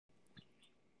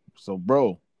So,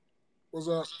 bro, What's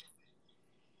up?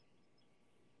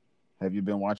 have you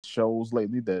been watching shows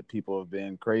lately that people have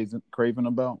been craving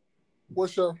about?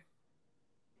 What's your?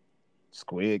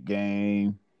 Squid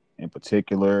Game, in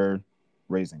particular,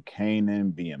 Raising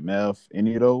Canaan, BMF,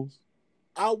 any of those?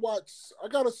 I watch. I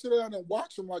gotta sit down and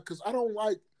watch them, like, cause I don't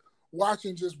like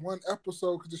watching just one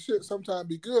episode, cause the shit sometimes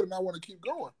be good and I want to keep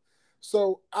going.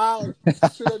 So I'll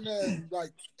sit in there and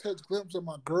like catch glimpses of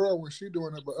my girl when she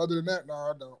doing it, but other than that, no,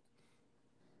 I don't.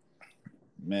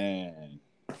 Man,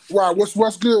 Why?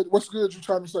 What's good? What's good? You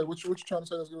trying to say? What you trying to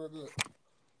say that's good? Good?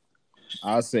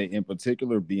 I say in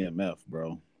particular BMF,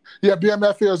 bro. Yeah,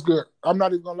 BMF is good. I'm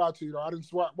not even gonna lie to you though. I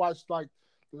didn't watch like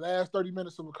the last 30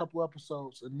 minutes of a couple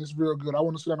episodes, and it's real good. I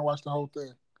want to sit down and watch the whole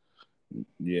thing.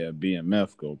 Yeah,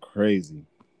 BMF go crazy.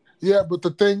 Yeah, but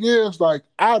the thing is, like,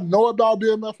 I know about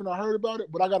BMF and I heard about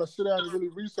it, but I got to sit down and really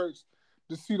research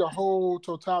to see the whole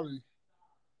totality.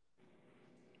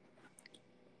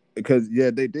 Because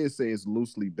yeah, they did say it's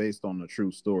loosely based on a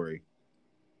true story.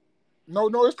 No,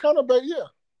 no, it's kind of bad. Yeah,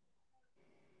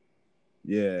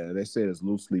 Yeah, they said it's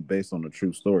loosely based on a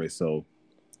true story. So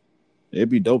it'd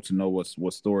be dope to know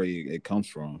what story it comes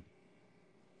from.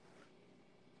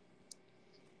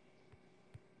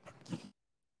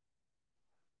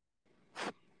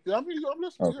 yeah. I'm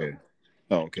listening. Yeah, Okay.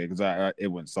 Oh, okay. Because I it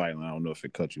went silent. I don't know if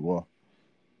it cut you off.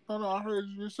 no, no. I heard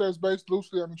you say it's based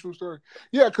loosely on the true story.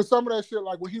 Yeah, because some of that shit,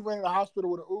 like when he ran in the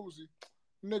hospital with a Uzi,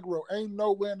 Negro, ain't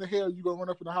nowhere in the hell you gonna run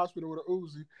up in the hospital with a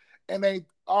Uzi, and ain't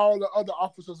all the other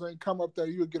officers ain't come up there,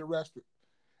 you'll get arrested.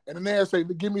 And then they say,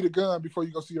 "Give me the gun before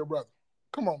you go see your brother."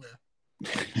 Come on,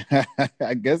 man.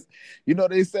 I guess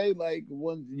they say like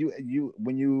when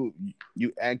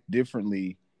you act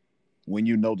differently when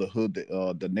you know the hood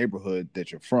the neighborhood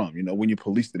that you're from. When you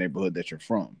police the neighborhood that you're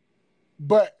from.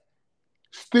 But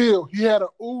still, he had a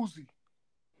Uzi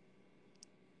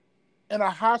in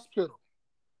a hospital.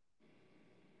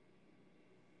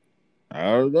 I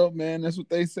don't know, man. That's what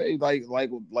they say. Like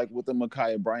with the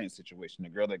Micaiah Bryant situation, the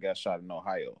girl that got shot in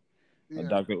Ohio. Yeah.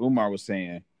 Dr. Umar was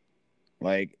saying,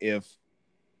 like, if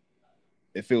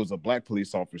it was a black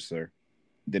police officer,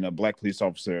 then a black police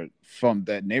officer from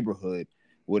that neighborhood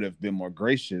would have been more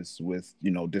gracious with,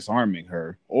 disarming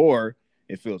her. Or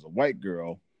if it was a white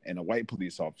girl and a white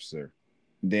police officer,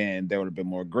 then there would have been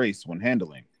more grace when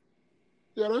handling.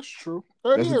 Yeah, that's true.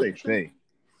 That That's what is they true. say.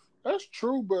 That's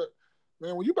true, but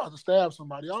man, when you about to stab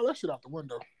somebody, all that shit out the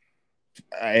window.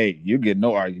 Hey, you get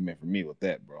no argument from me with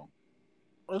that, bro.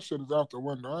 That shit is out the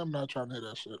window. I'm not trying to hear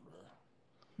that shit, man.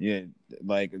 Yeah,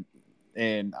 like,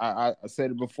 and I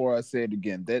said it before, I said it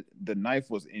again, that the knife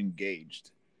was engaged.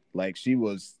 Like she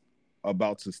was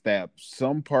about to stab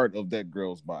some part of that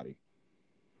girl's body.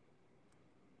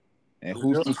 And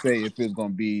who's Yeah. to say if it's going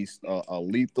to be a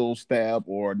lethal stab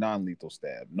or a non-lethal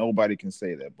stab? Nobody can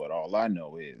say that. But all I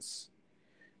know is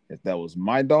if that was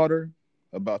my daughter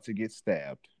about to get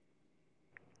stabbed,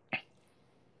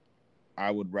 I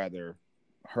would rather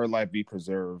her life be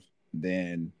preserved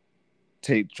than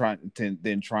trying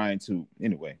to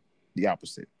anyway. The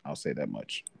opposite. I'll say that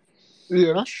much.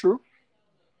 Yeah, that's true.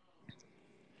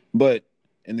 But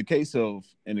in the case of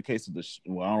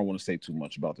well, I don't want to say too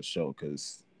much about the show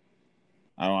because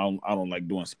I don't like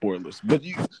doing spoilers. But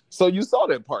you saw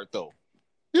that part though.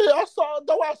 Yeah, I saw.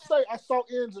 Though I saw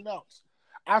ins and outs.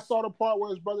 I saw the part where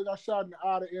his brother got shot in the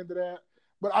eye. The end of that,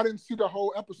 but I didn't see the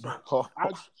whole episode.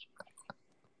 I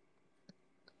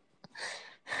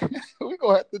We're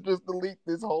gonna have to just delete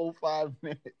this whole 5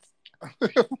 minutes.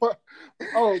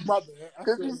 oh my bad.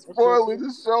 Cause you spoiling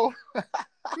the show.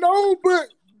 No, but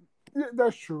yeah,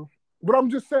 that's true. But I'm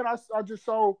just saying, I just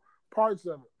saw parts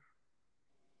of it.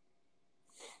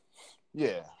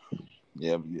 Yeah.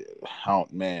 Yeah, yeah. Oh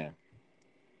man.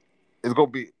 It's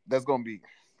gonna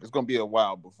be a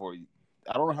while before you.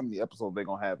 I don't know how many episodes they're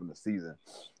gonna have in the season,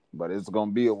 but it's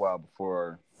gonna be a while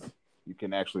before you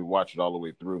can actually watch it all the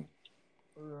way through.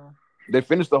 Yeah. They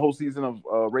finished the whole season of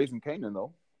Raising Canaan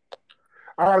though.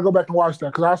 I gotta go back and watch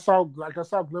that because I saw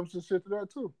glimpses and shit to that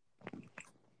too.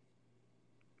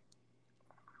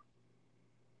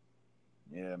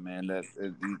 Yeah, man.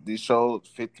 These shows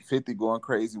 50 going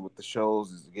crazy with the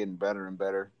shows is getting better and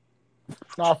better.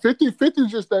 Nah, 50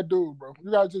 is just that dude, bro.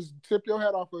 You gotta just tip your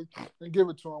head off and give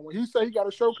it to him. When he say he got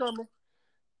a show coming,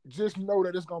 just know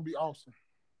that it's gonna be awesome.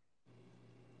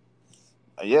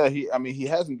 Yeah, he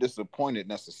hasn't disappointed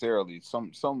necessarily.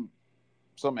 Some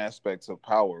aspects of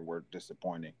Power were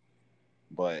disappointing,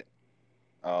 but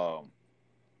um,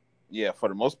 yeah, for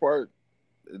the most part,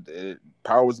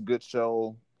 Power was a good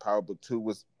show. Power Book 2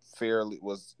 was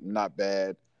not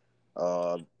bad.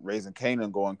 Raising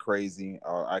Canaan going crazy.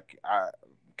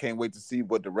 can't wait to see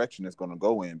what direction it's going to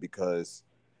go in, because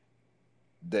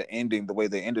the ending, the way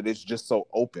they ended, it's just so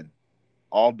open.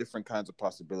 All different kinds of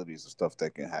possibilities of stuff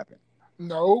that can happen.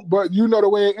 No, but you know the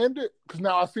way it ended? Because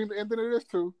now I've seen the ending of this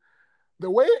too. The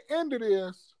way it ended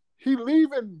is he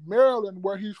leaving Maryland,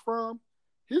 where he's from.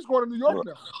 He's going to New York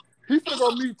now. He's going to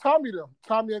go meet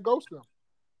Tommy and Ghost them.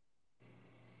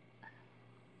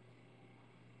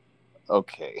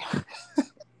 Okay.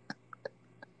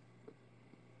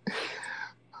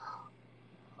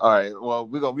 All right. Well,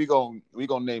 we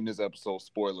gonna name this episode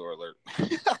 "Spoiler Alert."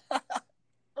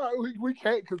 We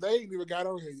can't, because they ain't even got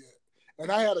on here yet.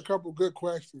 And I had a couple good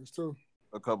questions too.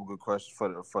 A couple good questions for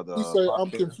the. He said, podcast. "I'm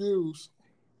confused."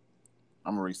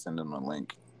 I'm gonna resend him a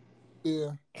link.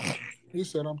 Yeah, he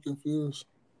said, "I'm confused."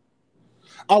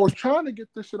 I was trying to get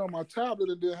this shit on my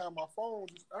tablet and didn't have my phone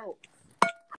just out.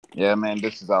 Yeah, man,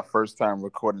 this is our first time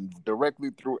recording directly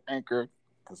through Anchor,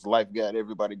 because life got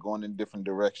everybody going in different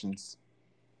directions.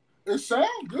 It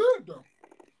sounds good though.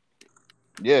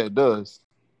 Yeah, it does.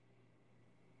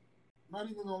 Not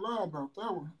even gonna lie about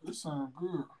that one. It sounds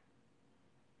good.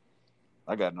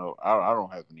 I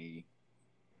don't have any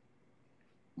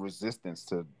resistance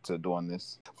to doing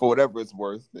this. For whatever it's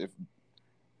worth,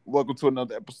 welcome to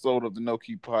another episode of the No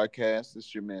Key Podcast.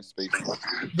 It's your man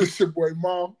Spacey. This your boy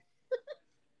Mom.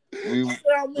 We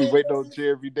wait on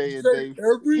you every day and day.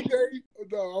 Every day.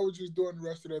 No, I was just doing the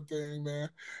rest of that thing, man.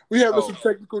 We having some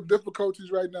technical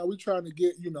difficulties right now. We trying to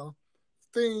get,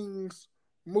 things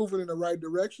moving in the right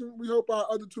direction. We hope our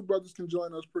other two brothers can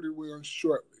join us pretty well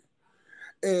shortly.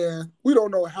 And we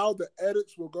don't know how the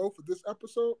edits will go for this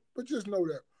episode, but just know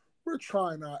that we're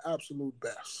trying our absolute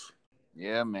best.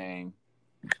 Yeah, man.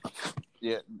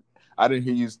 Yeah. I didn't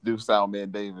hear you do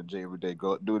Soundman Dave and Jay every day.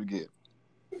 Go do it again.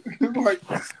 Like,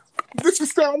 this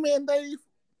is Soundman Dave.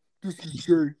 This is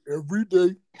Jay every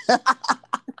day.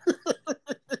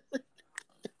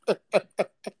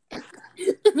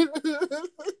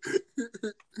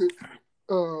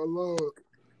 Oh Lord.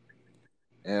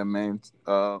 Yeah, man.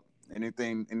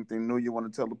 Anything new you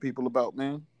want to tell the people about,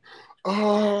 man?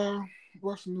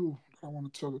 What's new I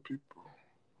want to tell the people?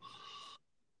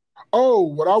 Oh,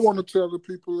 what I want to tell the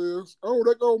people is, they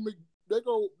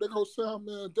go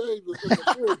Soundman Dave is in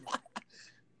the building.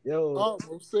 Yo. I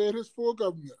almost said his full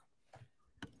government.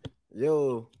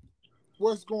 Yo.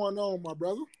 What's going on, my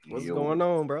brother? What's going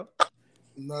on, bro?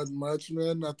 Nothing much,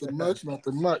 man. Nothing much. What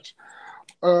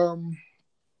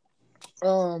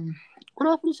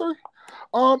else to say?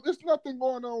 It's nothing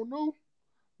going on new,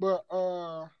 but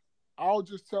I'll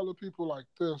just tell the people like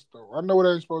this though. I know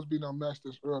it ain't supposed to be no mess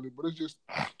this early, but it's just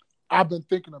I've been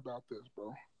thinking about this,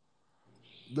 bro.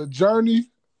 The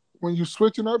journey when you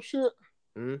switching up shit,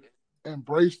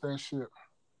 embrace that shit.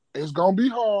 It's gonna be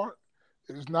hard.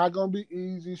 It's not gonna be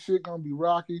easy. Shit gonna be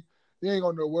rocky. You ain't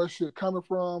gonna know where shit coming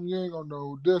from. You ain't gonna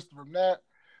know this from that.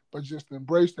 But just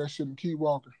embrace that shit and keep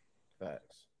walking.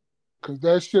 Facts. Because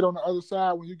that shit on the other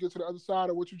side, when you get to the other side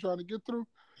of what you're trying to get through,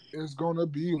 it's gonna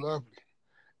be lovely.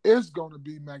 It's gonna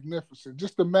be magnificent.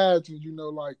 Just imagine,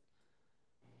 like,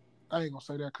 I ain't gonna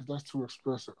say that because that's too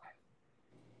explicit.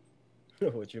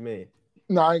 What you mean?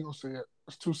 No, I ain't gonna say it.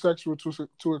 It's too sexual,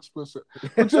 too explicit.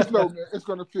 But just know, man, it's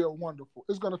gonna feel wonderful.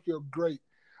 It's gonna feel great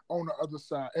on the other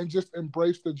side, and just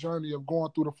embrace the journey of going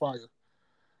through the fire.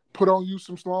 Put on you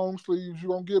some long sleeves.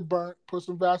 You're gonna get burnt. Put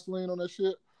some Vaseline on that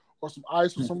shit, or some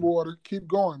ice or some water. Keep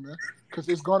going, man, because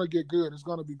it's gonna get good. It's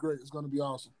gonna be great. It's gonna be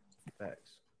awesome.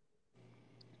 Facts.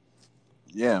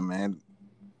 Yeah, man.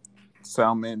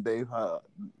 Soundman Dave,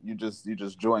 you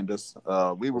just joined us.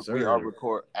 We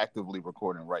are actively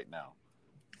recording right now.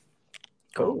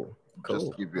 Cool.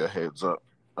 Just to give you a heads up.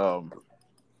 But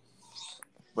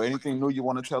anything new you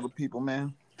want to tell the people,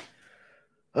 man?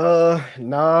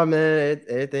 Nah, man.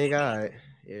 Everything all right.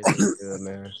 Everything good,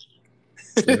 man.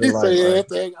 He say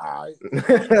everything all right.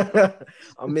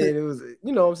 I mean, it was,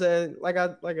 what I'm saying? Like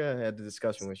I had the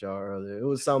discussion with y'all earlier. It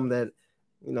was something that,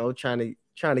 trying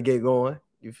to get going.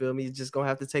 You feel me? You're just gonna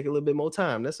have to take a little bit more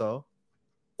time. That's all.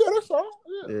 Yeah, that's all.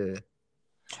 Yeah.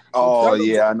 Oh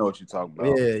yeah, I know what you're talking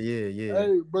about. Yeah.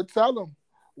 Hey, but tell them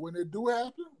when it do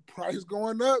happen, price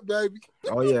going up, baby.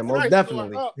 Oh yeah, most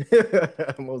definitely.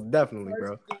 Most definitely, price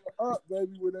bro. Going up,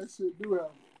 baby, when that shit do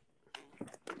happen.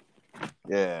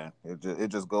 Yeah, it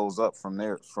just goes up from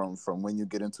there, from when you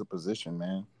get into position,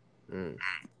 man.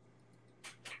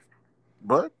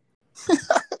 But this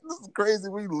is crazy.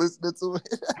 We listening to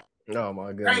it. Oh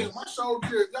my goodness. Hey, my show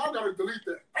kid, y'all gotta delete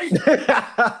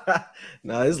that.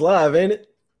 Nah, it's live, ain't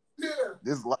it? Yeah.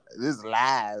 This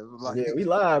live. Yeah, we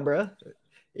live, bro.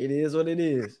 It is what it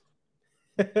is.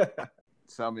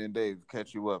 Sammy and Dave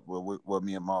catch you up with what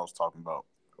me and Ma was talking about.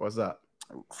 What's up?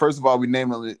 First of all, we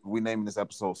naming this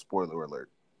episode "Spoiler Alert"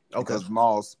 because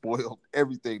Maul spoiled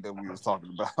everything that we was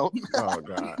talking about. Oh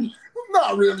God.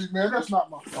 Not really, man. That's not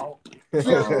my fault. Jess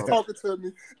was talking to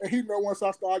me, and he know once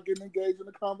I start getting engaged in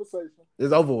the conversation,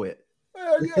 it's over with.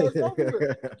 Yeah, it's over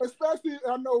with. Especially,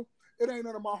 I know it ain't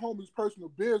none of my homies' personal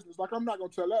business. Like, I'm not gonna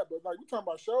tell that, but like, we talking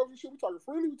about shows and shit. We talking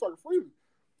freely.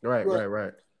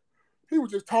 Right. He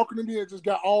was just talking to me and just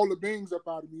got all the beans up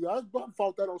out of me. I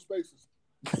fought that on Spaces.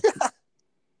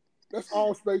 That's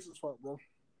all Spaces fault, bro.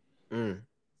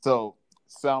 So,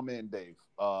 Salman and Dave,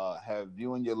 have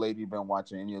you and your lady been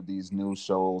watching any of these news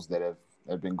shows that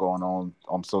have been going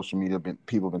on social media?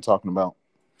 People have been talking about?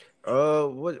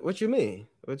 What you mean?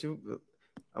 I'm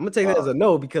gonna take that as a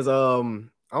no because I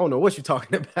don't know what you're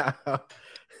talking about.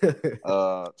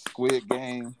 Squid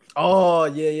Game. Oh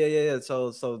yeah.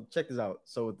 So check this out.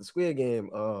 So with the Squid Game,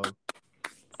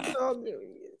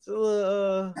 it's a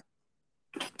little,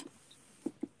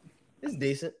 it's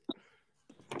decent.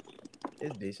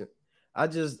 It's decent. I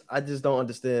just don't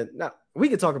understand. Now we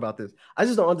can talk about this. I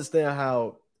just don't understand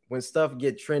how when stuff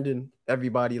get trending,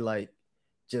 everybody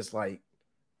just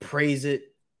praise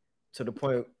it to the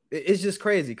point. It's just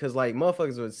crazy because like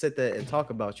motherfuckers would sit there and talk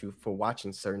about you for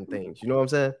watching certain things. You know what I'm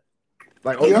saying?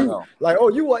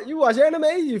 You watch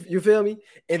anime, you feel me?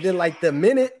 And then like the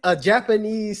minute a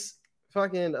Japanese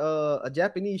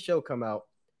show come out,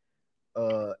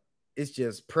 it's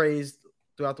just praised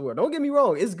throughout the world. Don't get me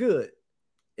wrong, it's good.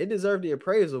 It deserved the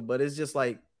appraisal, but it's just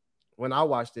like when I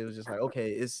watched it was just like,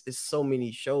 okay, it's so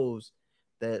many shows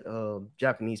that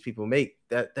Japanese people make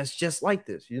that's just like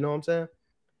this. You know what I'm saying?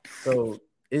 So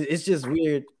it's just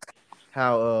weird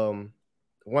how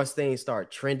once things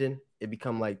start trending, it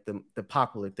become like the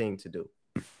popular thing to do.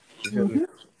 You feel me?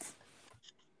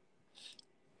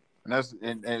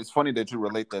 And it's funny that you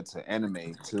relate that to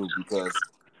anime too, because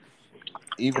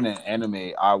even in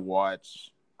anime,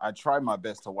 I try my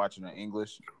best to watch it in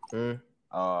English,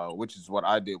 which is what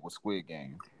I did with Squid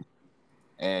Game.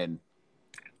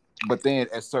 But then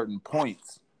at certain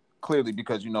points, clearly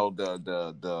because you know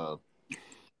the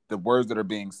words that are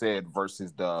being said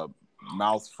versus the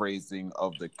mouth phrasing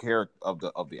of the character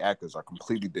of the actors are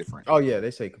completely different. Oh yeah,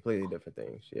 they say completely different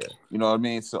things. Yeah, you know what I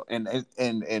mean. So and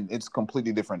it's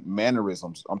completely different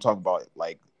mannerisms. I'm talking about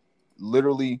like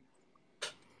literally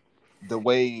the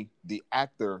way the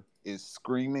actor is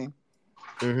screaming.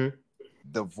 The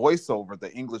voiceover,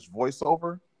 the English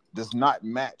voiceover, does not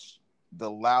match the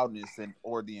loudness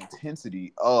or the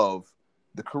intensity of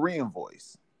the Korean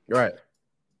voice. Right.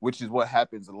 Which is what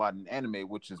happens a lot in anime,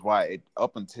 which is why it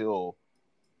up until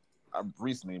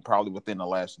recently, probably within the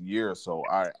last year or so,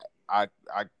 I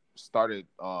started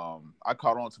I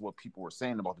caught on to what people were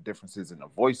saying about the differences in the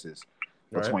voices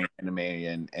between anime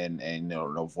and you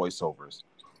know voiceovers.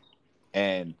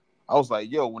 And I was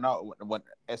like, yo, when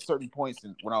at certain points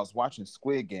when I was watching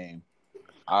Squid Game,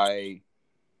 I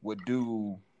would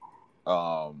do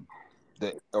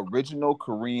the original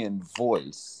Korean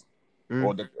voice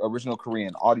or the original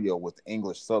Korean audio with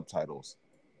English subtitles.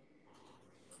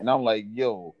 And I'm like,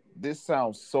 yo, this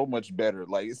sounds so much better.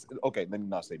 Like, it's okay, let me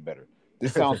not say better.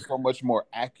 This sounds so much more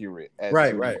accurate as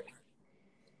to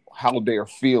how they're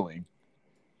feeling.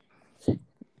 And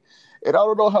I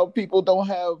don't know how people don't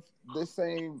have the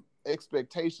same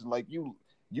expectation. Like you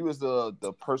as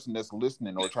the person that's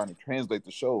listening or trying to translate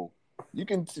the show, you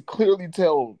can clearly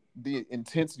tell the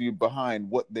intensity behind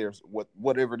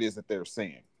whatever it is that they're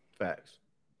saying. Facts.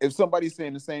 If somebody's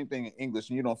saying the same thing in English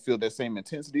and you don't feel that same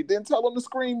intensity, then tell them to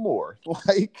scream more.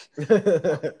 Like,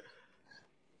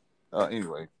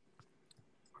 anyway.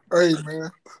 Hey, man,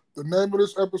 the name of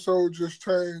this episode just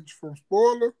changed from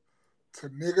spoiler to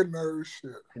nigga nerd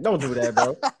shit. Don't do that,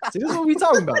 bro. See, this is what we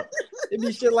talking about. It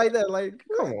be shit like that. Like,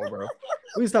 come on, bro.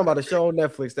 We was talking about a show on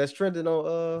Netflix that's trending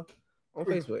on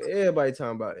Facebook. Everybody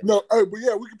talking about it. No, hey, but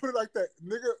yeah, we can put it like that.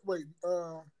 Nigga, wait,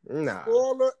 nah.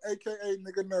 Spoiler, aka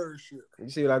nigga nerd shit. You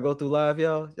see what I go through live,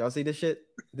 y'all? Y'all see this shit?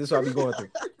 This is what I be going through.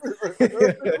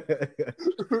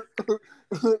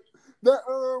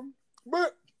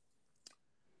 But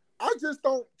I just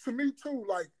don't, to me too,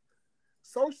 like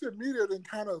social media then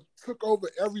kind of took over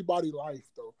everybody's life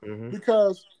though.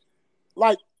 Because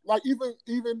like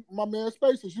even my man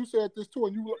Spaces, you said this too,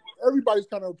 and everybody's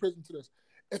kind of a prison to this.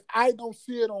 If I don't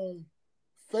see it on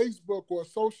Facebook or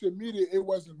social media, it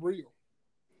wasn't real.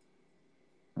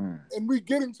 And we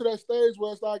getting to that stage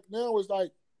where it's like, now it's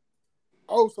like,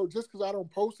 oh, so just because I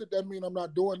don't post it, that means I'm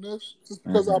not doing this? Just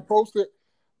because I post it,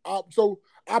 so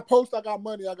I post I got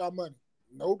money.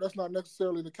 No, that's not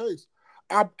necessarily the case.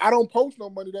 I don't post no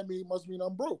money, that must mean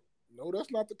I'm broke. No, that's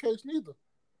not the case neither.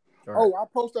 All right. Oh, I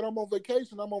posted I'm on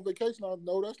vacation. I'm on vacation. I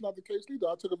know that's not the case either.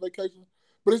 I took a vacation,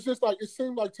 but it's just like it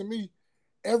seemed like to me,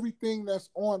 everything that's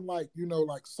on like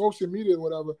like social media or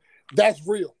whatever, that's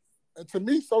real. And to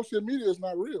me, social media is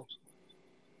not real.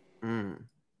 Mm.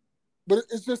 But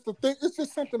it's just the thing. It's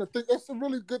just something to think. It's a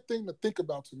really good thing to think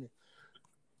about to me.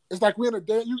 It's like we're in a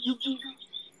day.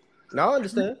 No, I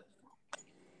understand.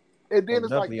 And then I it's like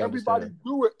definitely everybody understand.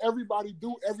 do it. Everybody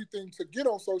do everything to get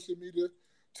on social media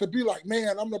to be like,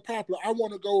 man, I'm the popular. I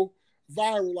want to go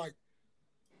viral. Like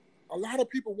a lot of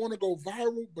people want to go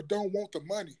viral, but don't want the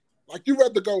money. Like you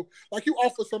rather go, like you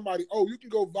offer somebody, oh, you can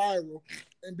go viral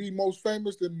and be most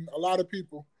famous than a lot of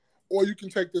people, or you can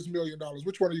take this $1 million.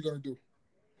 Which one are you going to do?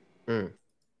 Mm.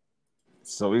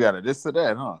 So we got a this or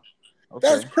that, huh?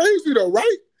 That's Okay. crazy though,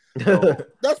 right? So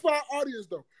That's for our audience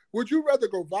though. Would you rather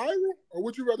go viral or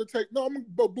would you rather take? No, I'm gonna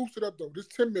go boost it up though. This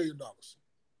 $10 million.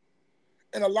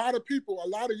 And a lot of people,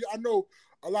 I know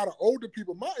a lot of older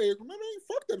people my age, man,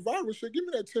 fuck that viral shit. Give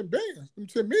me that 10 bands, them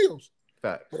 10 meals.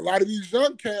 Fact. But a lot of these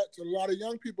young cats, a lot of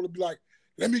young people will be like,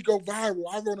 let me go viral.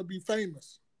 I want to be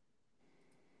famous.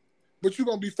 But you're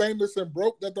going to be famous and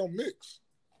broke. That don't mix.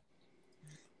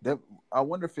 that I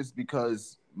wonder if it's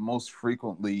because most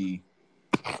frequently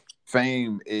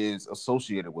fame is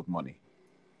associated with money.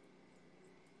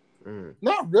 Mm.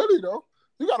 Not really, though.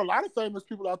 You got a lot of famous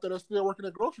people out there that still working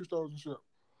at grocery stores and shit.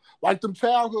 Like them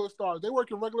childhood stars. They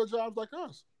working regular jobs like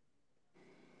us.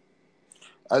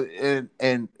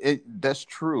 And that's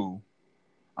true.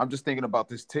 I'm just thinking about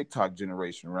this TikTok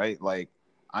generation, right? Like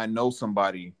I know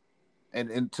somebody,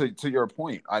 and to your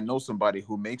point, I know somebody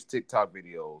who makes TikTok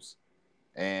videos,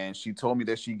 and she told me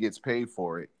that she gets paid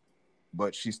for it,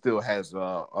 but she still has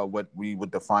a what we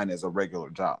would define as a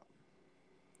regular job.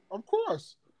 Of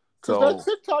course. Because that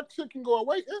So TikTok shit can go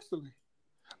away instantly.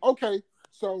 Okay,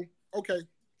 so okay.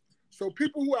 So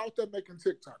people who are out there making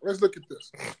TikTok, let's look at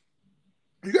this.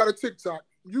 You got a TikTok,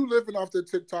 you living off the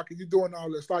TikTok and you doing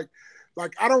all this. Like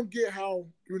I don't get how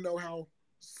how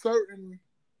certain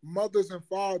mothers and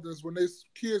fathers when they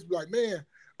kids be like, man,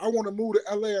 I want to move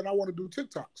to LA and I want to do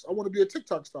TikToks. I want to be a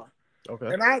TikTok star. Okay.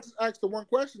 And I just asked the one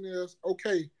question is,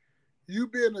 okay, you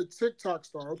being a TikTok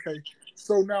star, okay.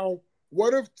 So now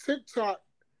what if TikTok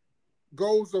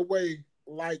goes away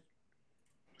like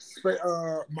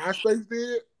MySpace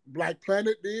did, Black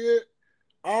Planet did,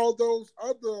 all those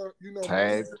other,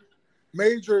 tag.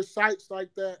 major sites like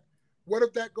that. What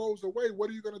if that goes away? What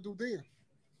are you gonna do then?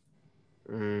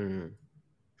 Mm.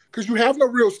 Because you have no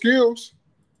real skills.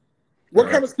 What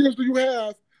Right. kind of skills do you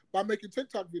have by making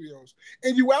TikTok videos?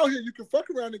 And you out here, you can fuck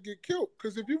around and get killed.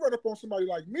 Because if you run up on somebody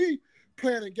like me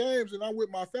playing games and I'm with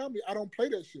my family, I don't play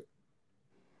that shit.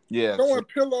 Yeah, Throwing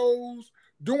pillows,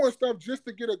 doing stuff just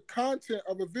to get a content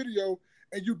of a video,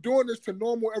 and you doing this to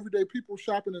normal everyday people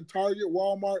shopping in Target,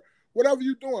 Walmart, whatever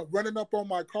you doing, running up on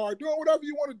my car, doing whatever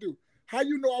you want to do. How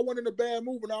you know I went in a bad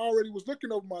move and I already was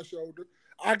looking over my shoulder?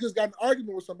 I just got an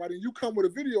argument with somebody and you come with a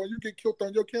video and you get killed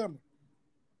on your camera.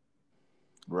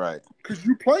 right. Because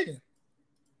you playing.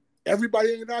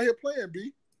 Everybody ain't out here playing,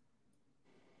 B.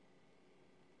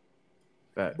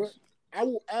 Facts. But I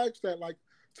will ask that, like,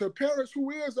 to parents who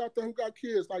is out there who got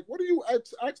kids, like, what do you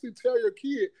actually tell your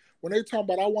kid when they talk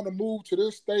about, I want to move to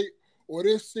this state or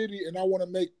this city and I want to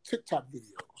make TikTok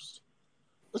videos?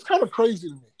 It's kind of crazy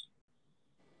to me.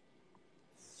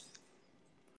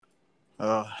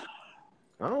 I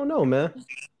don't know, man.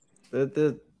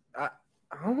 I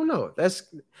don't know. That's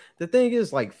the thing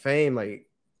is like fame, like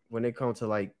when it comes to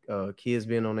like kids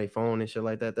being on their phone and shit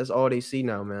like that, that's all they see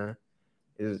now, man.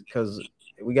 Is because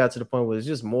we got to the point where it's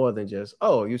just more than just,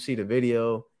 oh, you see the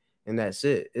video and that's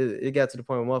it. It got to the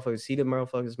point where motherfuckers see the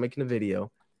motherfuckers making the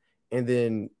video and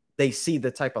then they see the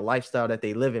type of lifestyle that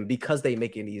they live in because they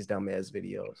making these dumbass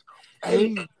videos.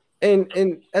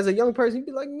 And as a young person, you'd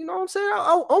be like, you know what I'm saying?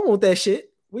 I want that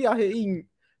shit. We out here eating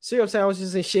syrup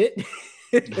sandwiches and shit.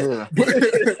 Yeah. but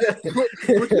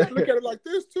you gotta look at it like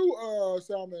this too,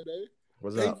 Salman.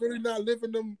 They really not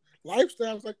living them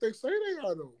lifestyles like they say they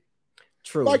are though.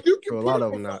 True. Like you can a lot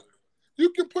of them not. You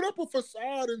can put up a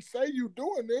facade and say you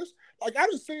doing this. Like I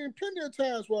done seen plenty of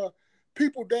times where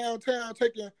people downtown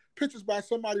taking pictures by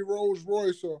somebody Rolls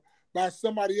Royce or by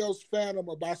somebody else Phantom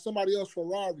or by somebody else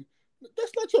Ferrari.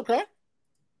 That's not your car.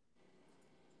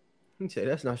 You say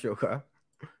that's not your car.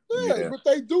 Yeah, but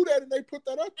they do that and they put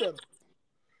that up there.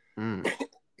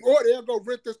 Or they'll go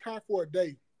rent this car for a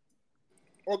day.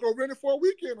 Or go rent it for a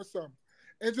weekend or something.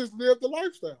 And just live the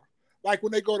lifestyle. Like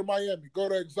when they go to Miami, go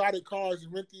to exotic cars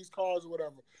and rent these cars or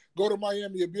whatever. Go to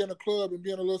Miami and be in a club and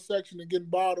be in a little section and getting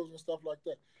bottles and stuff like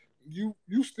that. You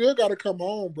still got to come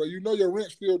home, bro. You know your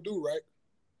rent still due, right?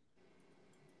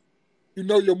 You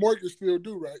know your mortgage still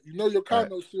due, right? You know your Right.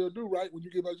 condo still due, right? When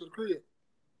you get back to the crib.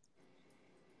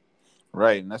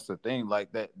 Right, and that's the thing. Like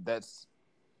that's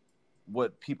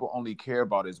what people only care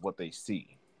about is what they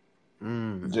see.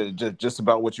 Just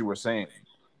about what you were saying.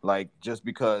 Like, just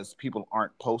because people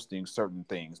aren't posting certain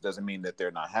things doesn't mean that they're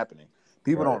not happening.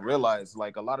 People Right. don't realize,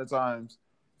 like, a lot of times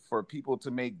for people to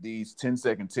make these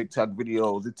 10-second TikTok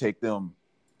videos, it take them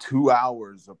 2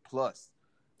 hours or plus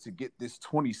to get this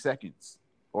 20 seconds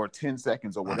or 10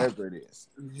 seconds or whatever it is.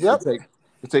 Yep.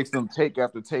 It takes them take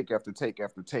after take after take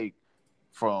after take,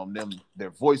 from them their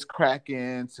voice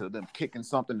cracking to them kicking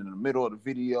something in the middle of the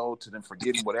video to them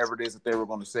forgetting whatever it is that they were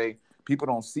going to say. People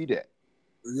don't see that.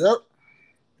 Yep.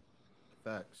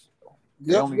 Facts.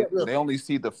 They Yep. only Yep. Yep. they only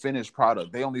see the finished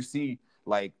product. They only see,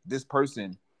 like, this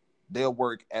person, they'll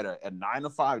work at a 9 to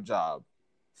 5 job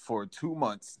for 2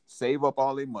 months, save up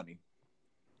all their money,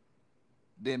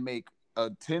 then make a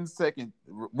 10-second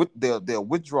they'll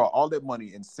withdraw all their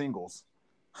money in singles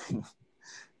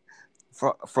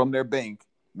from their bank,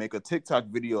 make a TikTok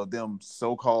video of them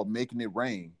so-called making it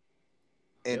rain.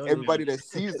 And everybody that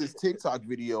sees this TikTok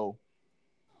video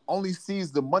only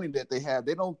sees the money that they have.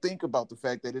 They don't think about the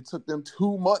fact that it took them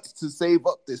 2 months to save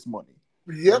up this money.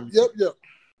 Yep. Yep. Yep.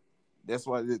 That's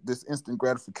why this instant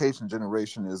gratification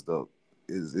generation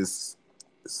is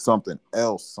something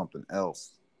else. Something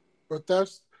else. But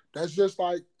that's just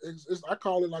like I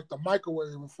call it like the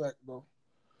microwave effect, bro.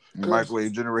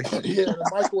 Microwave generation. Yeah,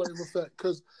 the microwave effect.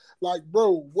 Because, like,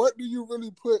 bro, what do you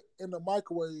really put in the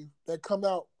microwave that come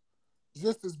out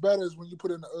just as better as when you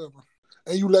put it in the oven?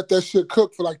 And you let that shit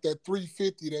cook for like that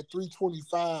 350, that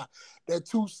 325, that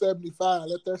 275.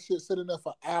 Let that shit sit in there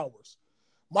for hours.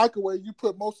 Microwave, you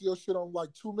put most of your shit on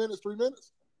like 2 minutes, 3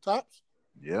 minutes, tops.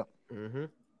 Yep. Mm-hmm.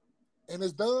 And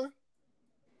it's done.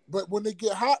 But when it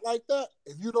get hot like that,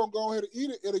 if you don't go ahead and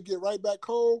eat it, it'll get right back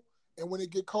cold. And when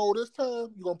it get cold this time,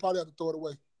 you're going to probably have to throw it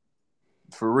away.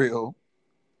 For real.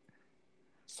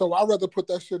 So I'd rather put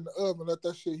that shit in the oven, let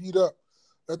that shit heat up.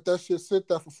 Let that shit sit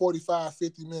there for 45,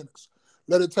 50 minutes.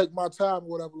 Let it take my time or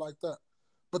whatever like that.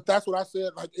 But that's what I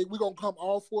said. Like, we're going to come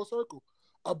all full circle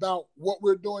about what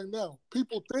we're doing now.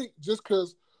 People think just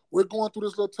because we're going through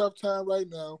this little tough time right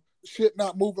now, shit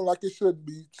not moving like it should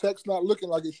be, checks not looking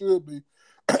like it should be.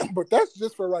 But that's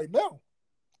just for right now.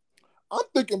 I'm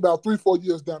thinking about 3-4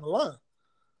 years down the line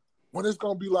when it's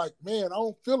going to be like, man, I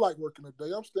don't feel like working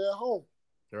today. I'm staying home.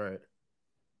 Right.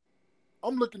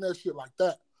 I'm looking at shit like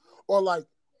that. Or like,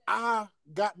 I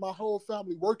got my whole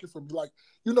family working for me. Like,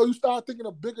 you start thinking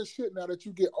of bigger shit now that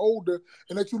you get older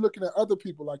and that you're looking at other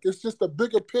people. Like, it's just a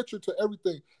bigger picture to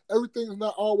everything. Everything is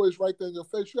not always right there in your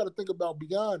face. You got to think about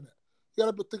beyond that. You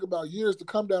got to think about years to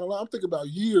come down the line. I'm thinking about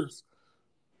years,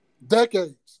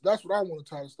 decades. That's what I want to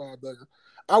try to start thinking.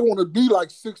 I want to be like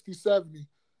 60, 70,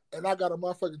 and I got a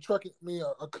motherfucking trucking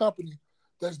a company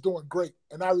that's doing great.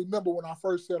 And I remember when I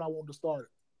first said I wanted to start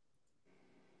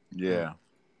it. Yeah.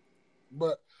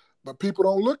 But people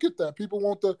don't look at that. People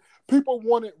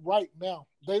want it right now.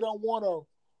 They don't want to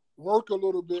work a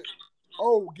little bit.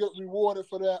 Oh, get rewarded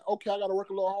for that. Okay, I got to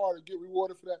work a little harder, get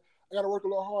rewarded for that. I got to work a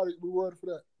little harder, get rewarded for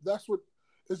that. That's what.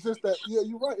 It's just that. Yeah,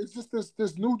 you're right. It's just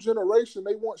this new generation.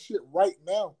 They want shit right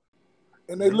now,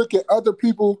 and they look at other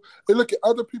people. They look at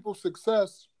other people's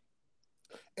success,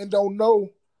 and don't know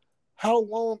how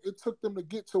long it took them to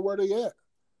get to where they at.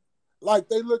 Like,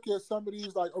 they look at some of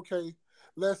these, like, okay,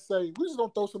 let's say, we just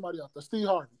gonna throw somebody out there, Steve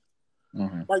Harvey.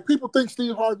 Mm-hmm. Like, people think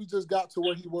Steve Harvey just got to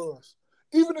where he was.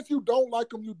 Even if you don't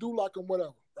like him, you do like him,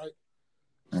 whatever, right?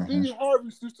 Mm-hmm. Steve Harvey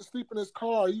used to sleep in his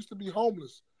car. He used to be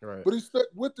homeless. Right. But he stuck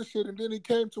with the shit, and then he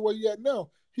came to where he at now.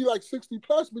 He like 60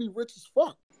 plus, but he rich as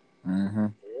fuck. Mm-hmm.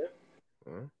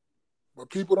 Yeah. But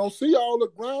people don't see all the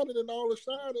grinding and all the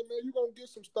shining, man. You're going to get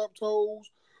some stubbed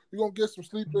toes. You're going to get some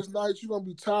sleepless nights. You're going to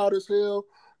be tired as hell.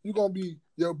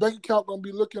 Your bank account going to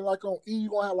be looking like on E. You're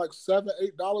going to have like $7,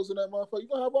 $8 in that motherfucker. You're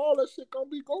going to have all that shit going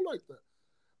to go like that.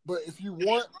 But if you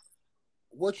want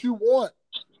what you want,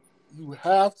 you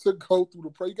have to go through the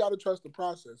process. You got to trust the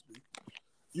process, B.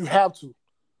 You have to.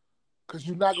 Because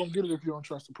you're not going to get it if you don't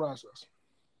trust the process.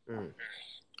 Mm.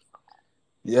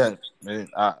 Yeah, man,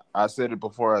 I said it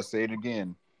before. I say it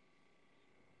again.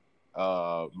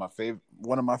 One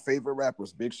of my favorite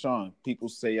rappers, Big Sean. People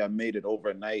say I made it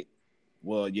overnight.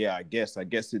 Well, yeah, I guess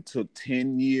it took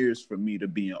 10 years for me to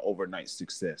be an overnight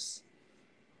success.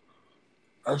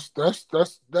 That's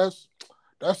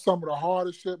some of the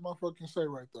hardest shit motherfucker can say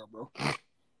right there, bro.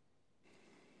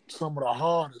 Some of the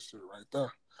hardest shit right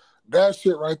there. That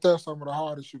shit right there, some of the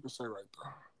hardest you can say right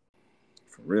there.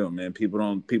 For real, man. People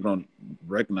don't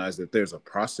recognize that there's a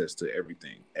process to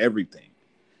everything. Everything.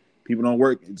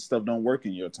 Stuff don't work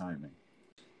in your timing.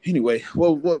 Anyway,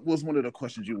 well, what was one of the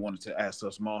questions you wanted to ask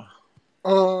us, Ma?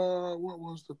 What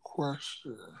was the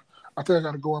question? I think I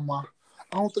gotta go in my.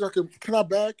 I don't think I can. Can I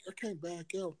back? I can't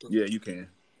back out though. Yeah, you can.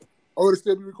 Oh, it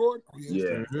still be recording? Oh, yeah. Yeah.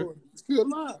 It's still recording. It's still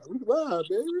live. We live,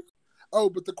 baby. Oh,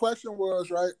 but the question was,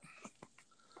 right,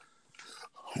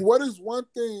 what is one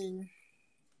thing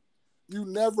you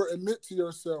never admit to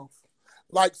yourself?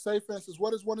 Like, say, for instance,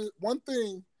 what is one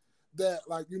thing that,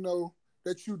 like, you know,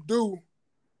 that you do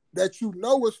that you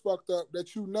know is fucked up,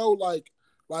 that you know, like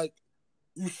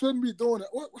you shouldn't be doing it.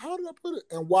 How did I put it?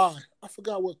 And why? I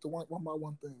forgot what my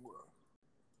one thing was.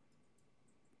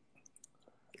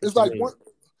 It's like one.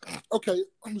 Okay,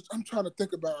 I'm trying to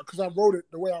think about it because I wrote it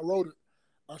the way I wrote it.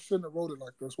 I shouldn't have wrote it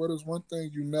like this. What is one thing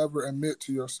you never admit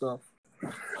to yourself?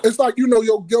 It's like, you know,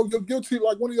 your guilty,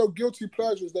 like one of your guilty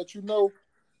pleasures that you know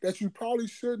that you probably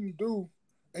shouldn't do,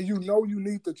 and you know you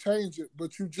need to change it,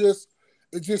 but it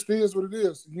just is what it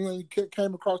is. You ain't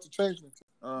came across to changing it.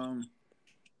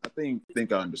 I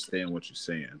think I understand what you're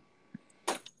saying.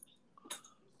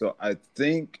 So I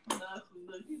think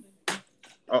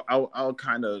I'll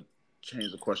kind of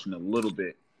change the question a little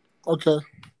bit. Okay.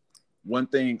 One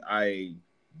thing I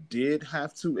did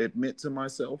have to admit to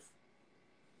myself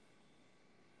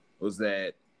was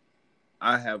that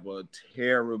I have a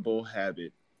terrible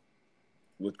habit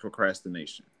with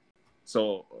procrastination.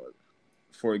 So,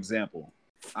 for example,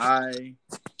 I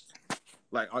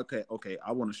want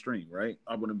to stream, right?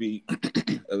 I want to be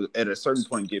at a certain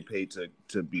point get paid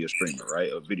to be a streamer,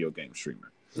 right? A video game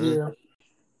streamer. Yeah.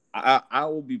 I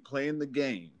will be playing the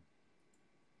game,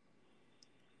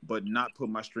 but not put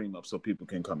my stream up so people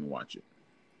can come and watch it.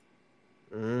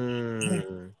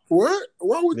 What?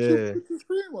 Why would you put your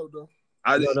stream up though?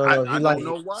 I don't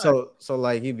know why. So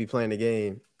like he'd be playing the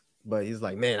game, but he's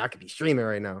like, man, I could be streaming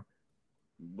right now.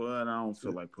 But I don't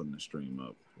feel like putting the stream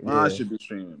up. Yeah. I should be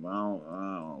streaming, but I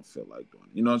don't feel like doing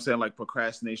it. You know what I'm saying? Like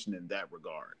procrastination in that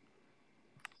regard.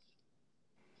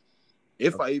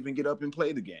 If I even get up and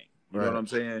play the game. You know what I'm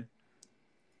saying?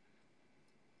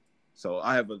 So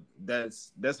I have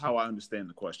that's how I understand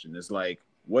the question. It's like,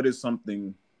 what is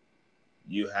something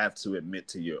you have to admit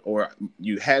to or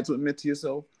you had to admit to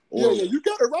yourself? Or, yeah, you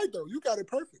got it right though. You got it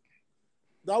perfect.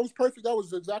 That was perfect. That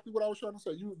was exactly what I was trying to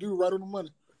say. You do right on the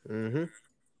money. Mm-hmm.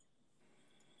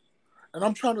 And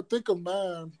I'm trying to think of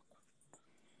mine.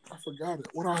 I forgot it.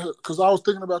 Because I was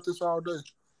thinking about this all day.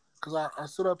 Because I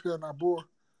sit up here and I bore.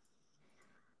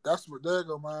 That's what there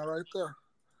go mine right there.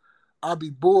 I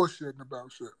be bullshitting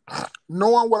about shit.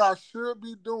 Knowing what I should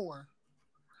be doing.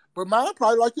 But mine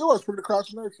probably like yours,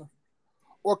 procrastination.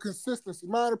 Or consistency.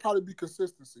 Mine would probably be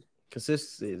consistency.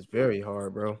 Consistency is very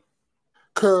hard, bro.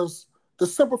 Because the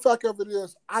simple fact of it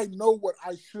is, I know what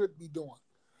I should be doing.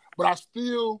 But I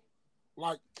still,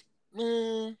 like,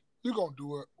 man, you're going to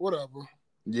do it, whatever.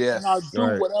 Yes. And I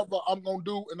do whatever I'm going to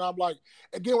do, and I'm like,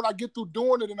 and then when I get through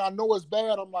doing it and I know it's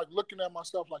bad, I'm like looking at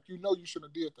myself like, you know you shouldn't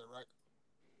have did that, right?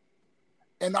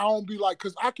 And I don't be like,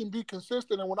 because I can be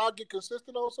consistent, and when I get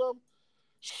consistent on something,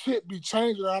 shit be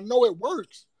changing, and I know it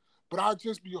works, but I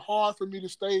just be hard for me to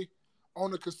stay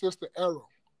on the consistent arrow.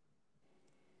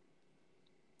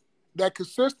 That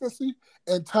consistency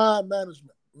and time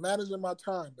management, managing my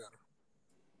time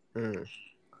better.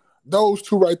 Those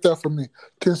two right there for me.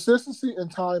 Consistency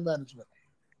and time management.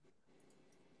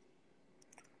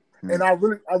 And I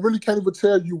really can't even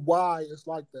tell you why it's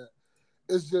like that.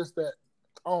 It's just that,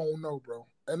 I don't know, bro.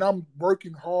 And I'm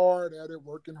working hard at it.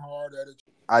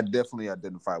 I definitely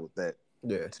identify with that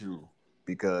too.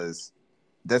 Because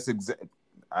that's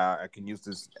I can use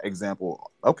this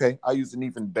example. Okay, I'll use an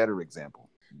even better example.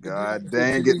 God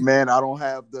dang it, man. I don't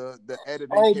have the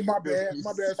editing. Oh, my bad.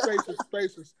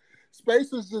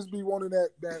 Spaces just be wanting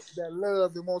that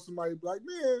love and want somebody to be like,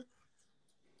 man,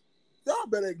 y'all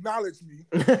better acknowledge me.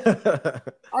 I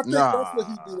think that's what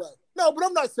he'd be like. No, but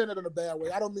I'm not saying it in a bad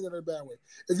way. I don't mean it in a bad way.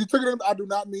 If you took it in, I do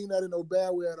not mean that in no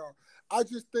bad way at all. I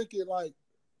just think it like,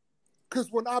 because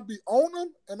when I be on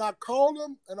him and I call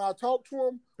him and I talk to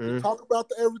him, we talk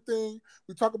about everything.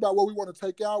 We talk about what we want to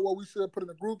take out, what we should put in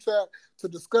the group chat to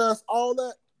discuss, all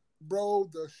that. Bro,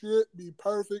 the shit be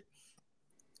perfect.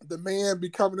 The man be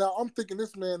coming out. I'm thinking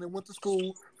this man that went to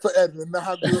school for editing. Now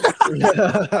how good.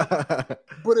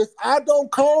 But if I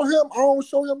don't call him, I don't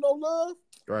show him no love.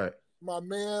 Right. My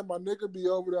nigga be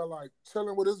over there like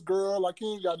chilling with his girl, like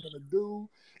he ain't got nothing to do,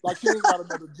 like he ain't got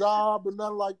another job or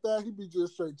nothing like that. He be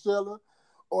just straight chilling,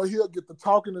 or he'll get to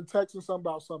talking and texting something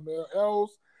about something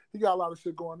else. He got a lot of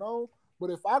shit going on. But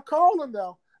if I call him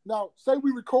now say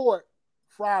we record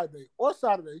Friday or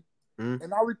Saturday,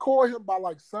 and I record him by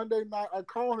like Sunday night, I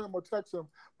call him or text him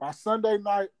by Sunday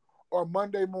night or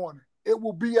Monday morning. it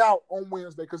will be out on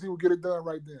Wednesday because he will get it done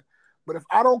right then. But if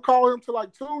I don't call him till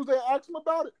like Tuesday and ask him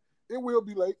about it, it will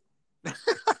be late.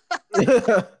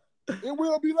 It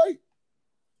will be late.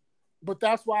 But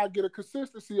that's why I get a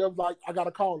consistency of like, I got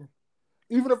to call him.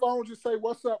 Even if I don't just say,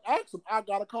 what's up, ask him, I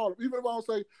got to call him. Even if I don't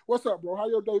say, what's up, bro? How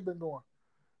your day been going?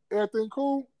 Everything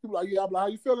cool? He be like, yeah. I'm like, how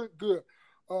you feeling? Good.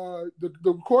 The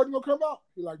recording will come out?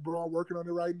 He like, bro, I'm working on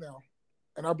it right now.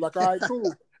 And I'm like, all right,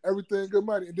 cool. Everything good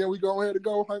money. And then we go ahead and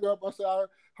go hang up. I say, I'll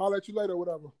holler at you later,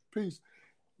 whatever. Peace.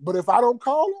 But if I don't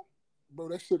call him, bro,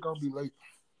 that shit gonna be late.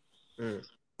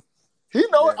 He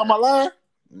know it. Am I lying?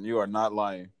 You are not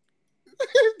lying.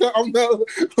 I'm not,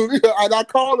 and I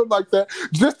call him like that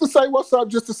just to say what's up,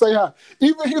 just to say hi.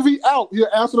 Even if he out, he'll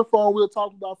answer the phone. We'll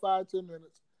talk about 5-10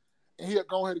 minutes, and he'll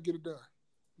go ahead and get it done.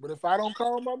 But if I don't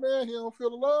call my man, he don't feel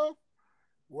the love.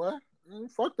 What?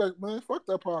 Fuck that, man. Fuck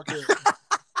that podcast.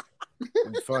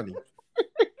 It's funny.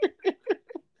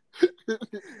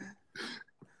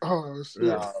 Oh shit!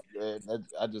 Nah, man,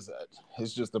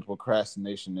 it's just the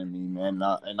procrastination in me, man.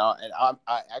 I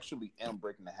actually am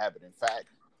breaking the habit. In fact,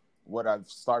 what I've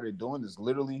started doing is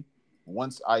literally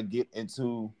once I get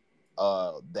into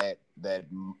that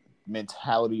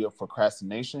mentality of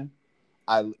procrastination,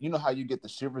 you know how you get the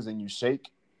shivers and you shake.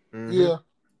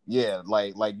 Yeah,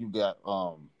 like you got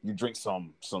you drink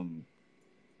some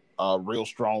real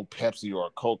strong Pepsi or a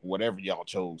Coke, whatever y'all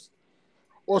chose,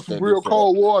 or some real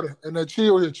cold water, and that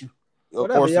chill hit you.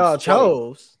 Whatever y'all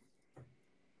chose.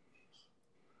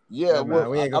 Yeah, well,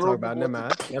 we ain't gonna talk about it.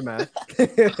 Never mind.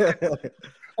 Dave,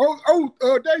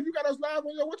 you got us live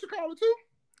on your what you call it too?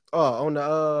 Oh, on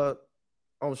the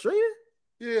on streaming?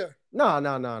 Yeah. No. I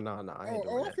was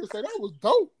gonna say that was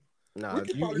dope. Nah, you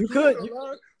could.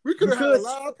 We could have had a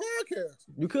live podcast.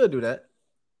 You could do that.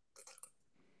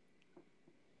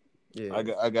 Yeah.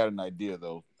 I got an idea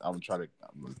though. I'm gonna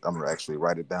actually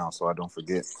write it down so I don't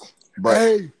forget. But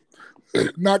hey,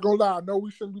 not gonna lie, no,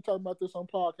 we shouldn't be talking about this on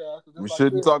podcast. We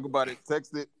shouldn't talk about it.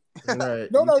 Text it. Right.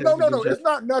 No. It's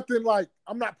not nothing like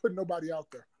I'm not putting nobody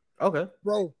out there. Okay.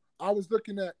 Bro, I was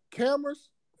looking at cameras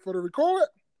for the record.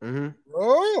 Mm-hmm.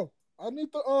 Bro, I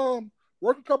need to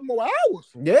work a couple more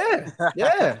hours. Yeah.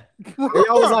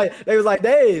 They was like,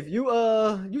 Dave, you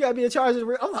gotta be in charge of.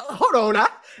 I'm like, hold on, now.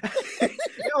 You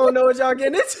don't know what y'all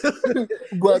getting into.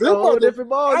 Bro, it's a whole different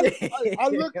ball game. I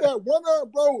looked at one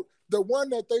bro, the one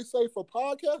that they say for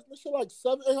podcasting, this shit like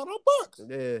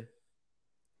 $700-800.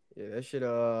 Yeah, that shit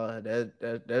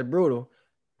that's brutal.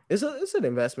 It's an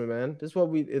investment, man. This what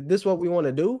we want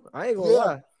to do. I ain't gonna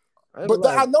lie. I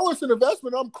know it's an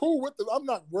investment. I'm cool with it. I'm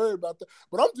not worried about that.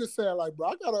 But I'm just saying, like, bro,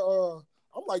 I gotta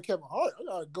I'm like Kevin Hart. I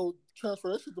gotta go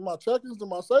transfer that shit to my checkings, to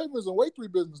my savings, and wait 3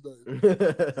 business days.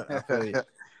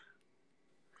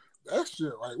 That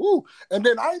shit, like, woo. And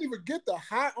then I didn't even get the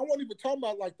high. I wasn't even talking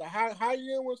about like the high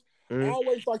end ones. I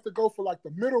always like to go for like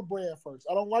the middle brand first.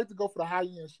 I don't like to go for the high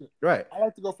end shit. Right. I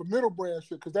like to go for middle brand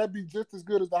shit because that'd be just as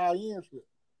good as the high end shit.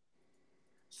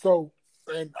 So,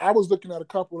 and I was looking at a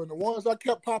couple, and the ones I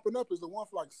kept popping up is the one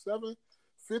for like $750,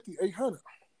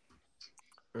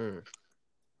 $800.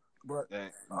 But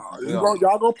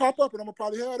y'all gonna pop up, and I'm gonna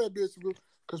probably have that bitch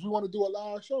because we want to do a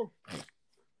live show.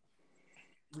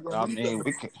 I mean,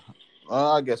 we can.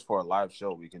 I guess for a live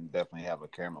show, we can definitely have a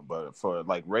camera, but for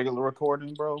like regular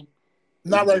recording, bro,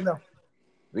 not right now.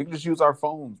 We can just use our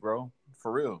phones, bro.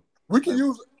 For real. We can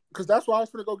use because that's why I was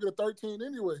gonna go get a 13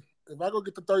 anyway. If I go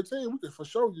get the 13, we can for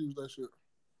sure use that shit.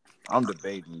 I'm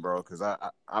debating, bro, because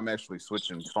I'm actually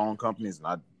switching phone companies,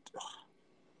 and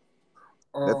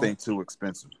that thing too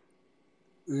expensive.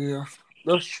 Yeah,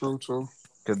 that's true too.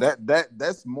 Because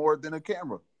that's more than a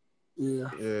camera. Yeah,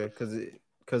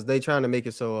 because they trying to make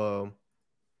it so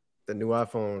the new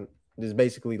iPhone is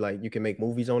basically like you can make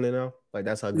movies on it now. Like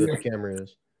that's how good the camera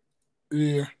is.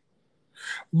 Yeah,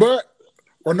 but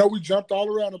I know we jumped all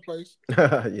around the place.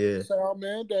 Yeah. So,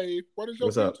 man, Dave, what is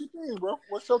your guilty thing, bro?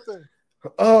 What's your thing?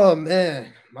 Oh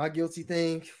man, my guilty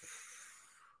thing.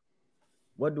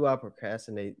 What do I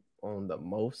procrastinate on the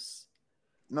most?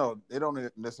 No, it don't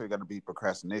necessarily got to be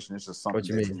procrastination. It's just something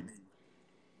you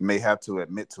may have to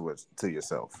admit to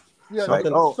yourself. Yeah, like,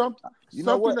 something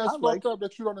that's fucked up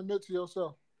that you don't admit to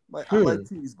yourself. Like I like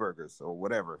cheeseburgers or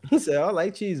whatever. He said, I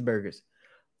like cheeseburgers.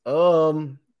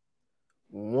 One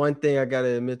thing I gotta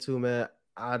admit to, man,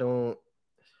 I don't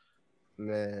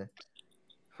think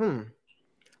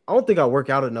I work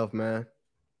out enough, man,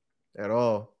 at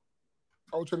all.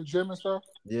 Oh, to the gym and stuff?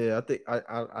 Yeah, I think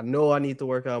I know I need to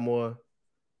work out more.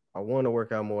 I want to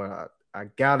work out more. I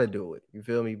gotta do it. You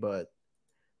feel me? But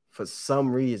for some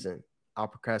reason, I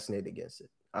procrastinate against it.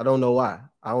 I don't know why.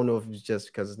 I don't know if it's just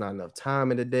because it's not enough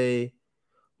time in the day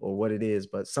or what it is,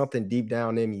 but something deep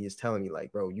down in me is telling me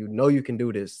like, bro, you know you can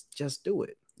do this. Just do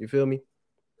it. You feel me?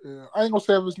 Yeah, I ain't gonna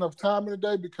say if there's enough time in the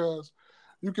day because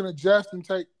you can adjust and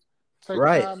take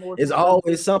Right. time away It's from certain always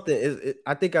things. something.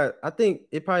 I think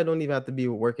it probably don't even have to be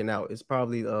working out. It's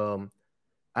probably I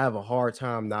have a hard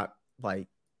time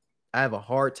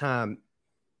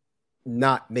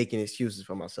not making excuses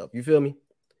for myself. You feel me?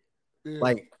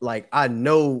 Yeah. Like I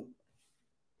know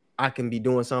I can be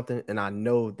doing something, and I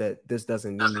know that this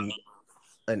doesn't need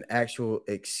an actual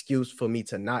excuse for me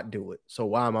to not do it. So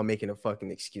why am I making a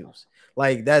fucking excuse?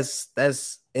 Like that's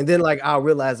and then like I'll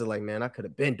realize it like, man, I could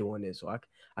have been doing this, or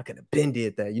I could have been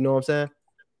did that. You know what I'm saying?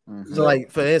 Mm-hmm. So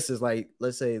like for instance, like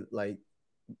let's say like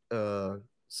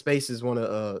Spaces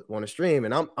wanna stream,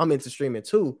 and I'm into streaming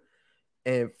too.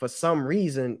 And for some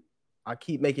reason, I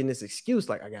keep making this excuse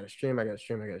like I gotta stream.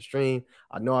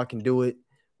 I know I can do it,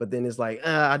 but then it's like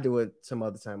I do it some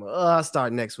other time. I'll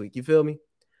start next week. You feel me?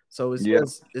 So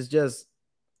it's just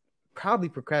probably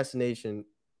procrastination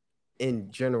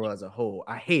in general as a whole.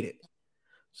 I hate it.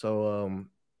 So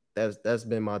that's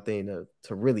been my thing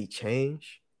to really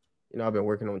change. You know, I've been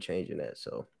working on changing that.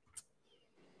 So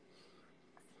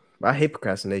I hate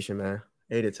procrastination, man.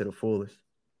 I hate it to the fullest.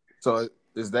 So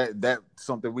is that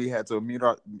something we had to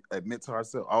admit to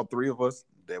ourselves, all three of us,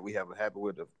 that we have a habit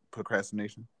with the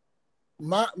procrastination?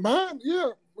 Mine, yeah,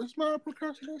 it's my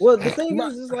procrastination. Well, the thing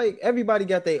is like everybody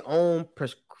got their own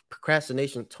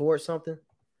procrastination towards something,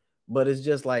 but it's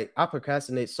just like I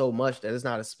procrastinate so much that it's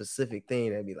not a specific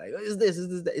thing that be like, is this?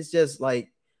 It's just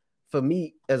like for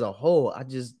me as a whole, I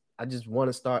just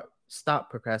want to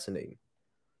stop procrastinating.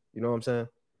 You know what I'm saying?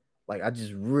 Like I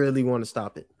just really want to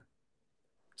stop it.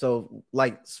 So,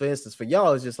 like for instance, for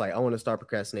y'all, it's just like I want to start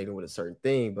procrastinating with a certain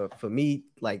thing. But for me,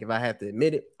 like if I have to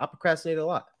admit it, I procrastinate a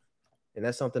lot, and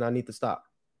that's something I need to stop.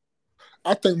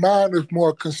 I think mine is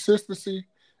more consistency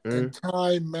and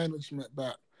time management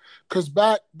back. Because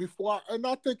back before, and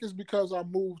I think it's because I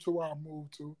moved to where I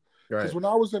moved to. Because Right. when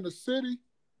I was in the city,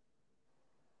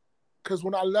 because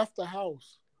when I left the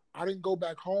house, I didn't go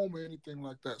back home or anything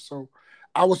like that. So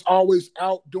I was always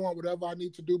out doing whatever I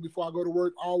need to do before I go to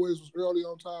work. Always was early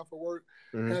on time for work.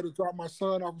 Had to drop my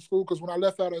son off of school because when I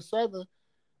left out at 7,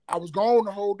 I was gone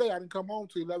the whole day. I didn't come home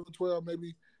till 11, 12,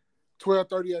 maybe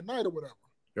 12:30 at night or whatever.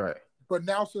 Right. But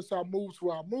now since I moved to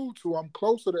where I moved to, I'm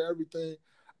closer to everything.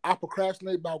 I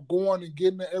procrastinate about going and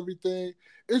getting to everything.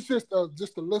 It's just a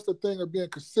list of things of being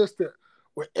consistent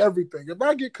with everything. If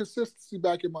I get consistency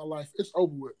back in my life, it's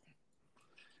over with.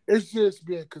 It's just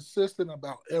being consistent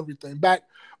about everything.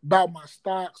 About my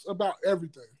stocks, about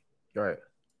everything. Right.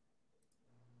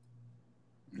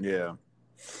 Yeah.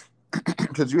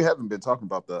 Because you haven't been talking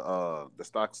about the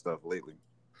stock stuff lately.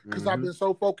 Because I've been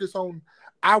so focused on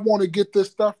I want to get this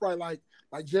stuff right. Like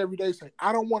Jerry Day say,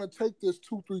 I don't want to take this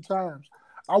 2-3 times.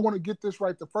 I want to get this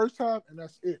right the first time, and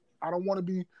that's it. I don't want to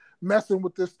be messing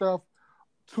with this stuff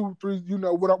 2-3. You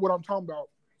know what I'm talking about.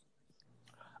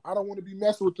 I don't want to be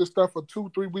messing with this stuff for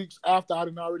 2-3 weeks after I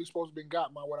didn't already supposed to be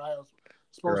got what I was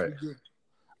supposed to be getting.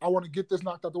 I want to get this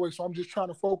knocked out the way, so I'm just trying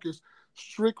to focus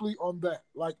strictly on that.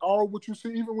 Like all what you see,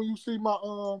 even when you see my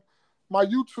my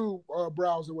YouTube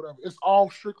browser, whatever, it's all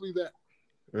strictly that.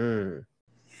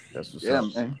 That's what's Yeah,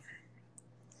 up. man.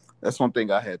 That's one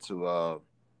thing I had to.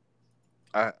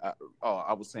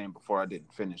 I was saying before I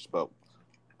didn't finish, but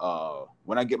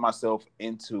when I get myself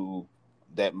into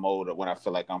that mode of when I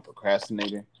feel like I'm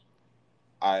procrastinating,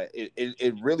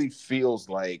 it really feels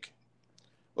like,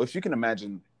 well, if you can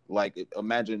imagine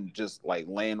just like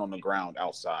laying on the ground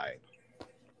outside,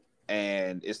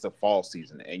 and it's the fall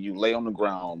season, and you lay on the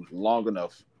ground long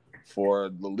enough for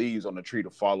the leaves on the tree to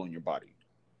fall on your body,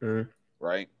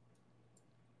 right?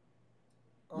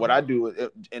 What I do,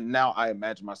 and now I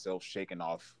imagine myself shaking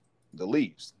off the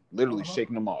leaves, literally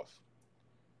shaking them off.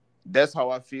 That's how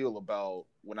I feel about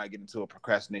when I get into a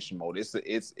procrastination mode. It's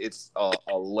a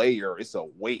layer, it's a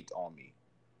weight on me.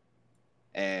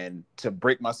 And to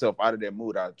break myself out of that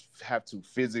mood, I have to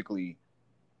physically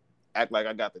act like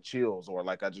I got the chills or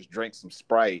like I just drank some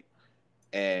Sprite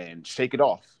and shake it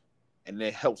off. And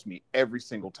it helps me every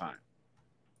single time.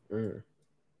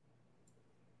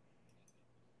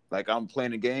 Like I'm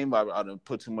playing a game, I done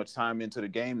put too much time into the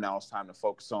game. Now it's time to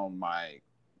focus on my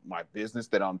business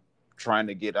that I'm trying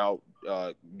to get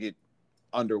get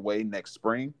underway next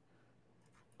spring.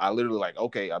 I literally like,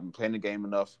 okay, I've been playing the game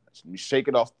enough. Let me shake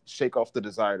off the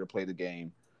desire to play the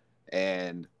game,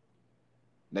 and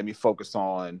let me focus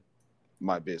on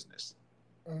my business.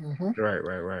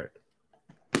 Right.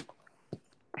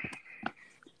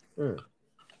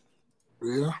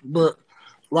 Yeah, but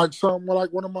like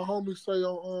one of my homies say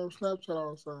on Snapchat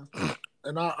all the time,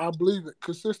 and I believe it.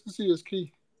 Consistency is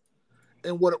key.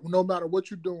 And no matter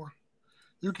what you're doing,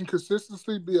 you can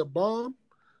consistently be a bum.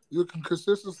 You can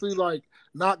consistently like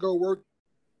not go work,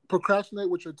 procrastinate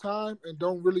with your time, and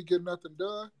don't really get nothing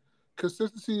done.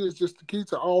 Consistency is just the key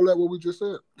to all that. What we just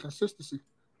said, consistency.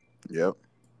 Yep.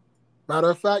 Matter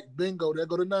of fact, bingo. There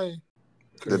go the name.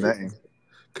 The name.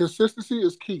 Consistency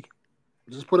is key.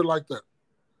 Just put it like that.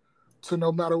 So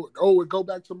no matter what, it go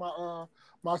back to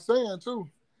my saying too.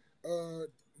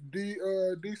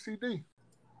 DCD.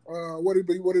 What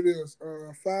it is.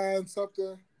 Find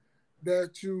something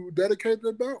that you dedicated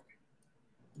about.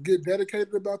 Get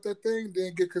dedicated about that thing,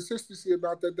 then get consistency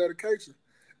about that dedication.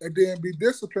 And then be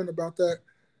disciplined about that.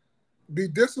 Be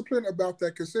disciplined about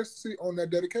that consistency on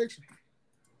that dedication.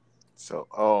 So,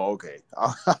 okay.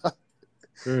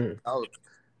 Oh,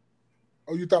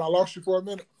 you thought I lost you for a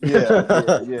minute? Yeah.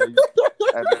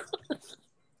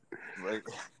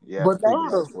 But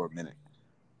no. For a minute.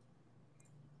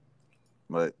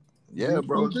 But yeah, DCD.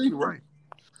 Bro, you're right.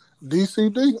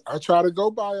 DCD. I try to go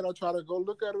by it. I try to go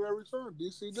look at it every time.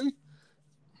 DCD.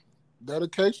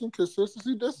 Dedication,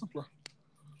 consistency, discipline.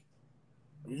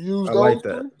 Use I those like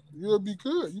that. things, you'll be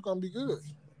good. You're gonna be good.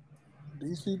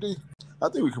 DCD. I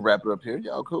think we can wrap it up here.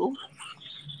 Y'all cool?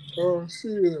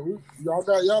 Shit. Y'all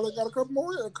got a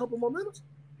couple more minutes?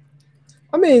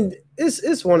 I mean,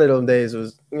 it's one of those days.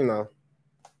 Was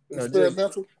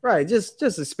experimental, right? Just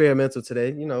experimental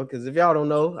today. Because if y'all don't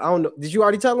know, I don't know. Did you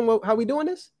already tell them how we doing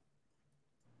this?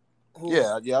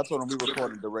 Yeah. I told them we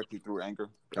recorded directly through Anchor.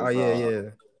 Oh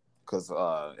yeah. Because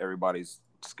everybody's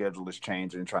schedule is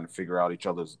changing, trying to figure out each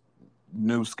other's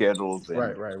new schedules.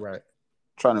 And right.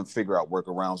 Trying to figure out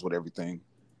workarounds with everything.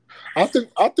 I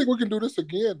think we can do this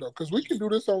again though, because we can do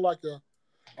this on like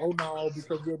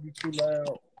because we'll be too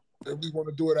loud if we want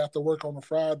to do it after work on a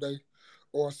Friday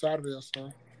or a Saturday or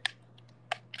something.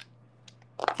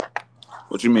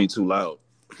 What you mean too loud?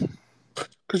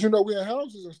 Because we in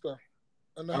houses and stuff.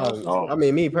 And the houses. I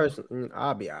mean, me personally,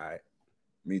 I'll be all right.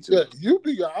 Me too. Yeah, you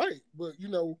be all right, but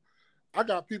I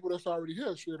got people that's already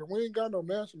here. Shit, and we ain't got no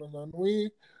mansion or nothing.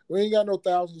 We ain't got no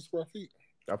 1,000 square feet.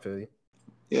 I feel you.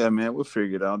 Yeah, man, we'll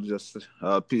figure it out. Just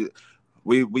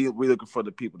we looking for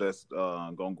the people that's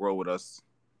gonna grow with us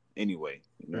anyway.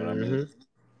 You know what I mean?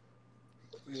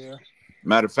 Yeah.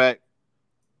 Matter of fact,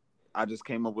 I just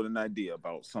came up with an idea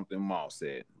about something Maul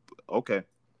said. Okay,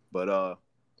 but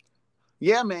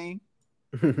yeah, man.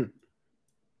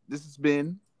 This has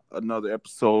been another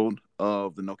episode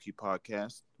of the No Key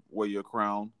Podcast. Wear your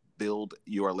crown, build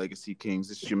your legacy, kings.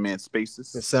 This is your man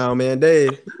Spaces. The Sound Man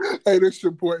Dave. Hey, this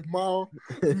your boy Maul.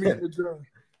 Me and John.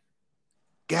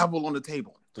 Gavel on the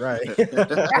table. Right.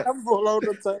 Gavel on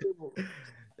the table.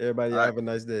 Everybody have a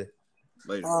nice day.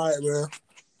 Later. All right, man.